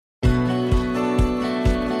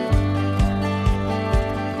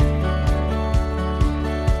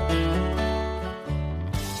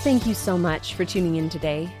Thank you so much for tuning in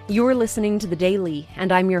today. You're listening to The Daily,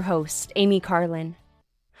 and I'm your host, Amy Carlin.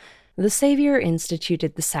 The Savior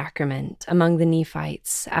instituted the sacrament among the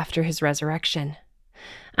Nephites after his resurrection.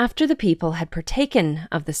 After the people had partaken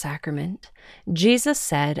of the sacrament, Jesus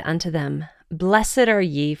said unto them, Blessed are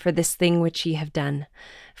ye for this thing which ye have done,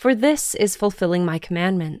 for this is fulfilling my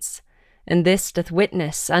commandments. And this doth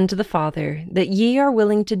witness unto the Father that ye are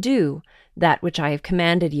willing to do that which I have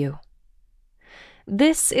commanded you.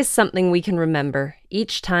 This is something we can remember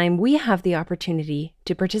each time we have the opportunity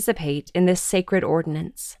to participate in this sacred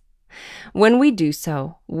ordinance. When we do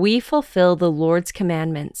so, we fulfill the Lord's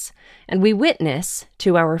commandments, and we witness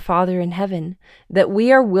to our Father in heaven that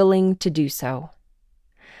we are willing to do so.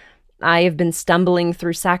 I have been stumbling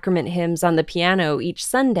through sacrament hymns on the piano each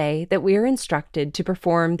Sunday that we are instructed to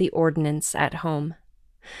perform the ordinance at home.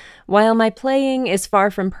 While my playing is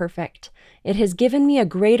far from perfect, it has given me a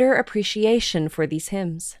greater appreciation for these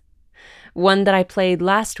hymns. One that I played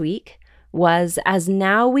last week was As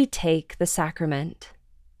Now We Take the Sacrament.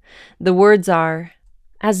 The words are,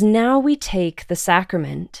 As now we take the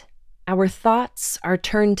sacrament, our thoughts are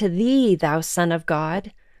turned to thee, thou Son of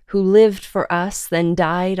God, who lived for us, then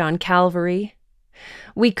died on Calvary.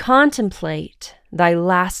 We contemplate thy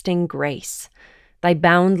lasting grace, thy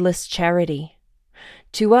boundless charity.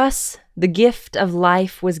 To us the gift of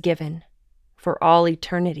life was given for all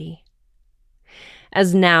eternity.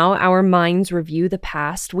 As now our minds review the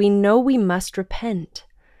past, we know we must repent.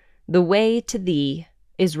 The way to thee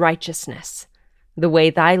is righteousness, the way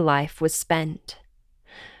thy life was spent.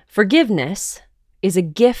 Forgiveness is a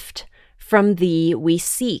gift from thee we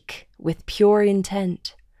seek with pure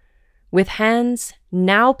intent. With hands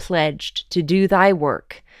now pledged to do thy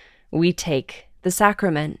work, we take the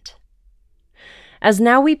sacrament. As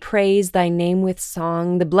now we praise thy name with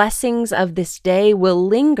song, the blessings of this day will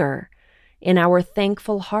linger in our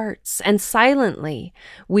thankful hearts, and silently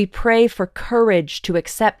we pray for courage to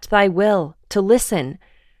accept thy will, to listen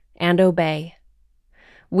and obey.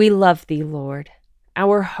 We love thee, Lord.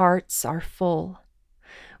 Our hearts are full.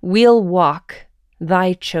 We'll walk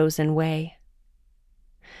thy chosen way.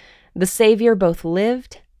 The Savior both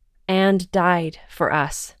lived and died for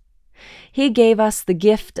us. He gave us the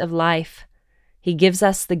gift of life. He gives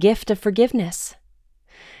us the gift of forgiveness.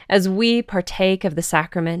 As we partake of the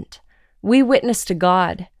sacrament, we witness to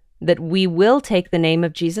God that we will take the name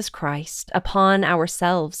of Jesus Christ upon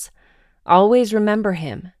ourselves, always remember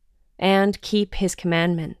him, and keep his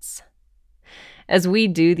commandments. As we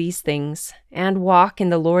do these things and walk in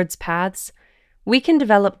the Lord's paths, we can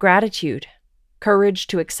develop gratitude, courage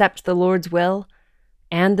to accept the Lord's will,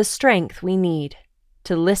 and the strength we need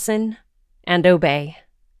to listen and obey.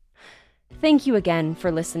 Thank you again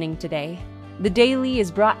for listening today. The Daily is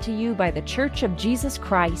brought to you by the Church of Jesus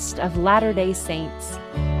Christ of Latter-day Saints.